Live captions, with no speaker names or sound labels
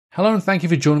Hello and thank you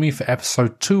for joining me for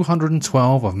episode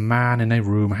 212 of Man in a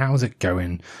Room. How's it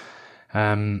going? Do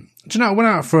you know, I went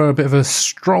out for a bit of a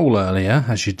stroll earlier,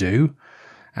 as you do,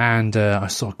 and I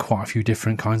saw quite a few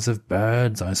different kinds of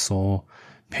birds. I saw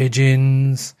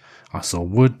pigeons, I saw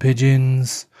wood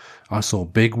pigeons, I saw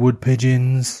big wood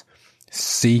pigeons,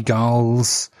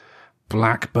 seagulls,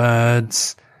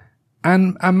 blackbirds,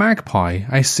 and a magpie,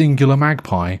 a singular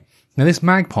magpie. Now this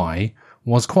magpie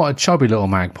was quite a chubby little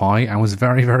magpie and was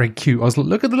very, very cute. I was like,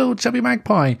 look at the little chubby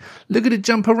magpie. Look at it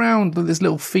jump around with its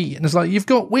little feet. And it's like, you've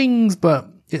got wings, but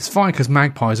it's fine because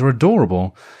magpies are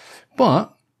adorable.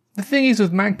 But the thing is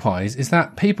with magpies is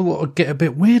that people get a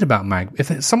bit weird about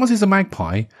if someone sees a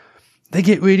magpie, they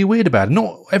get really weird about it.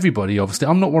 Not everybody, obviously.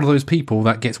 I'm not one of those people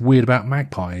that gets weird about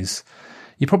magpies.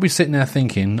 You're probably sitting there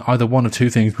thinking either one of two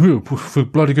things, for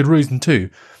bloody good reason too.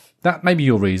 That may be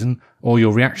your reason, or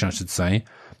your reaction, I should say.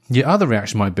 Your other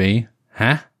reaction might be,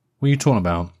 huh? What are you talking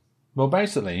about? Well,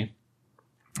 basically,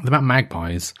 the thing about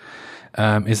magpies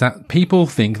is that people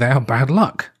think they are bad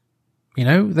luck. You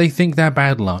know, they think they're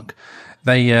bad luck.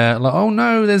 They like, oh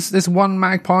no, there's one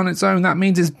magpie on its own. That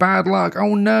means it's bad luck.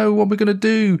 Oh no, what are we gonna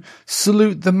do?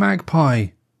 Salute the magpie.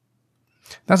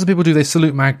 That's what people do. They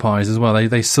salute magpies as well.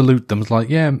 They salute them. It's like,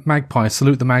 yeah, magpie,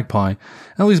 salute the magpie.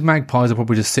 And all these magpies are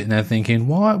probably just sitting there thinking,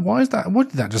 why is that? What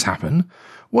did that just happen?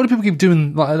 Why do people keep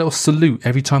doing like a little salute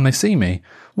every time they see me?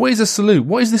 What is a salute?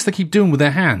 What is this they keep doing with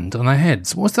their hand on their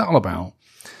heads? What's that all about?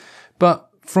 But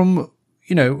from,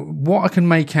 you know, what I can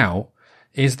make out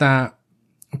is that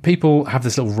people have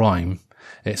this little rhyme.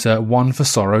 It's 1 for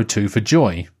sorrow, 2 for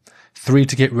joy, 3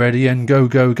 to get ready and go. I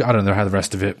don't know how the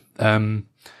rest of it.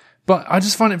 But I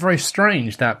just find it very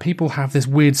strange that people have this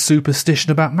weird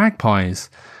superstition about magpies.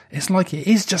 It's like it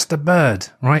is just a bird,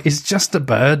 right? It's just a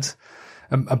bird.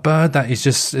 A bird that is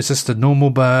it's just a normal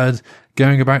bird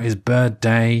going about his bird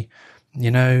day, you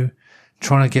know,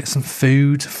 trying to get some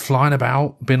food, flying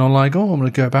about, being all like, oh, I'm going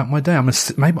to go about my day.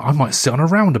 Maybe I might sit on a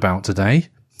roundabout today,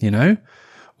 you know,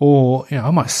 or, you know,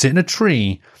 I might sit in a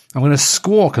tree. I'm going to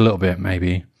squawk a little bit,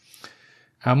 maybe.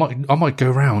 I might go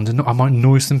around and I might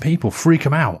annoy some people, freak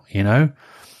them out, you know,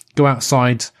 go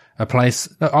outside a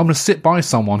place. I'm going to sit by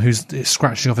someone who's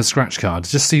scratching off a scratch card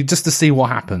just to see what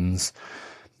happens.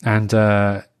 And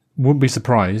wouldn't be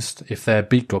surprised if their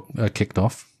beak got kicked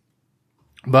off.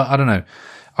 But I don't know.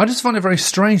 I just find it very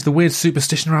strange, the weird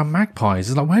superstition around magpies.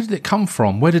 It's like, where did it come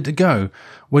from? Where did it go?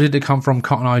 Where did it come from,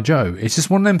 Cotton Eye Joe? It's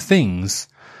just one of them things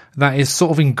that is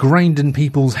sort of ingrained in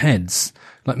people's heads.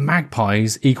 Like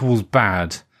magpies equals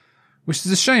bad. Which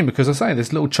is a shame because I say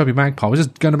this little chubby magpie was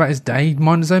just going about his day,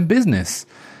 minding his own business.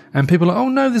 And people are like, oh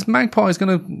no, this magpie is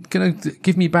gonna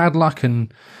give me bad luck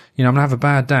and, you know, I'm gonna have a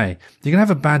bad day. You're gonna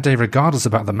have a bad day regardless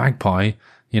about the magpie,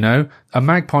 you know? A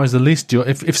magpie is the least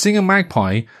if seeing a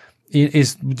magpie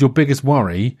is your biggest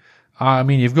worry, I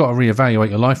mean, you've got to reevaluate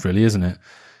your life really, isn't it?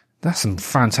 That's some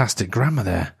fantastic grammar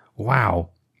there.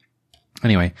 Wow.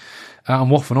 Anyway, I'm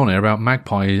waffling on here about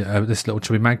magpie, this little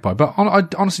chubby magpie, but I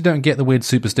honestly don't get the weird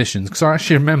superstitions because I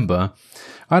actually remember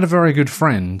I had a very good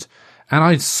friend and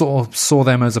I sort of saw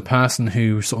them as a person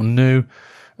who sort of knew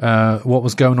what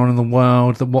was going on in the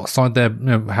world, what side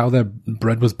how their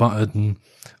bread was buttered and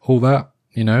all that,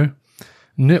 you know,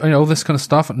 all this kind of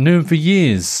stuff. Knew them for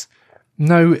years.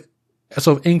 No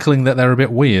sort of inkling that they're a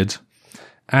bit weird.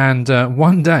 And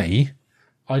one day,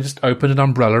 I just opened an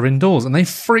umbrella indoors and they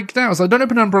freaked out. I was like, don't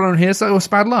open an umbrella in here, so it's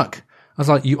bad luck. I was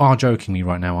like, you are joking me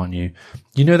right now, aren't you?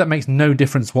 You know that makes no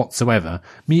difference whatsoever.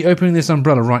 Me opening this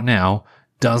umbrella right now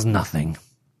does nothing.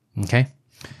 Okay?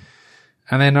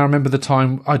 And then I remember the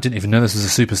time, I didn't even know this was a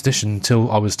superstition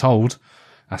until I was told.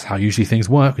 That's how usually things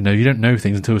work. You know, you don't know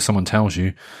things until someone tells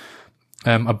you.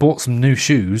 I bought some new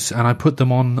shoes and I put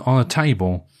them on a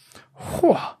table.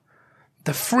 Whew,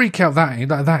 the freak out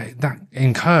that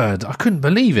incurred, I couldn't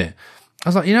believe it. I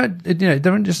was like,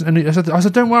 they're just. And I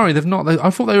said, don't worry, they've not. I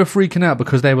thought they were freaking out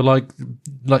because they were like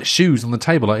shoes on the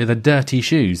table, like they're dirty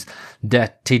shoes,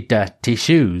 dirty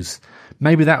shoes.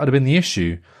 Maybe that would have been the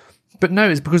issue. But no,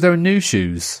 it's because they were new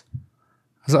shoes.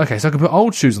 I was like, okay, so I can put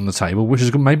old shoes on the table, which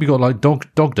has maybe got like dog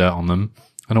dirt on them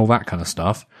and all that kind of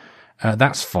stuff.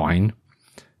 That's fine.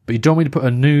 But you don't want me to put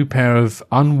a new pair of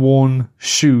unworn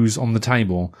shoes on the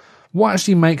table. What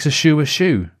actually makes a shoe a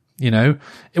shoe? You know,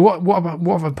 what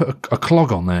if I put a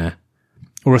clog on there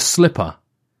or a slipper?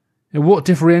 What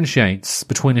differentiates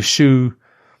between a shoe?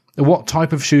 What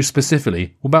type of shoe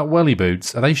specifically? What about welly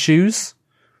boots? Are they shoes?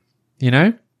 You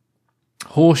know,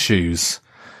 horseshoes,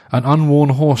 an unworn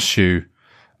horseshoe,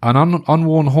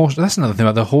 unworn horse. That's another thing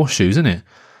about the horseshoes, isn't it?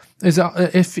 Is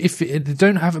that if they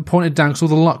don't have it pointed down, because all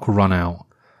the luck will run out.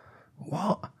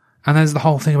 What? And there's the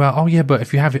whole thing about, oh yeah, but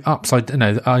if you have it upside, so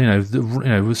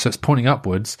it's pointing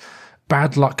upwards,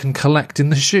 bad luck can collect in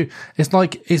the shoe. It's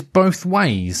like, it's both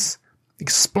ways.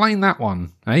 Explain that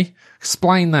one, eh?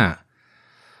 Explain that.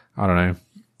 I don't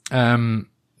know.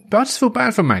 But I just feel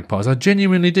bad for magpies. I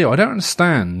genuinely do. I don't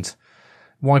understand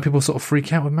why people sort of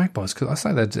freak out with magpies, because I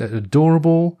say they're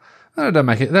adorable. They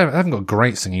haven't got a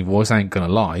great singing voice, I ain't gonna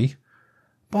lie.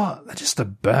 But they're just a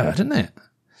bird, isn't it?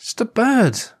 It's just a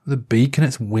bird with a beak and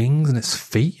its wings and its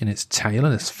feet and its tail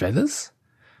and its feathers.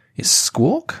 Its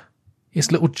squawk.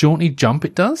 Its little jaunty jump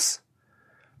it does.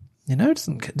 You know, it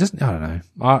doesn't, I don't know.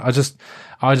 I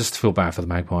just feel bad for the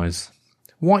magpies.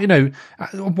 Why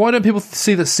don't people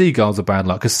see that seagulls are bad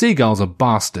luck? Because seagulls are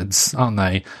bastards, aren't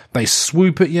they? They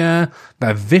swoop at you.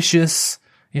 They're vicious.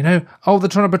 You know, oh, they're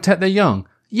trying to protect their young.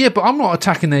 Yeah, but I'm not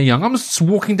attacking their young. I'm just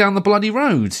walking down the bloody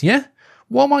road. Yeah?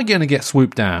 Why am I going to get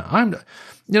swooped at? I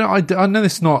know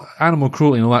this is not animal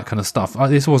cruelty and all that kind of stuff.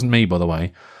 This wasn't me, by the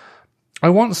way. I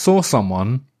once saw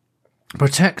someone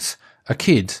protect a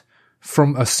kid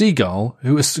from a seagull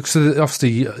who was, so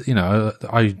obviously,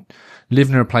 I live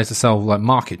near a place to sell like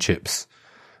market chips,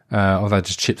 or they're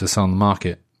just chips that sell on the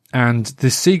market. And the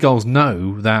seagulls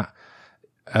know that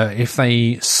if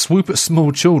they swoop at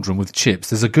small children with chips,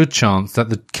 there's a good chance that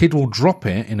the kid will drop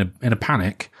it in a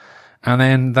panic, and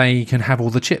then they can have all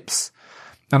the chips.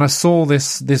 And I saw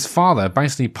this father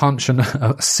basically punch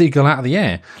a seagull out of the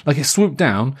air. Like it swooped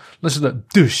down, let's just look,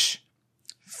 doosh,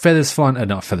 feathers flying,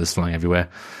 not feathers flying everywhere.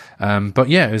 But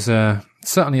yeah, it was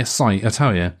certainly a sight, I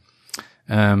tell you.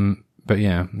 But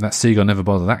yeah, that seagull never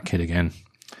bothered that kid again.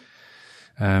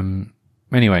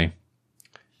 Anyway,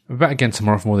 we're back again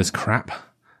tomorrow for more of this crap.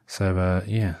 So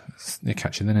yeah,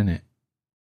 catch you then, innit?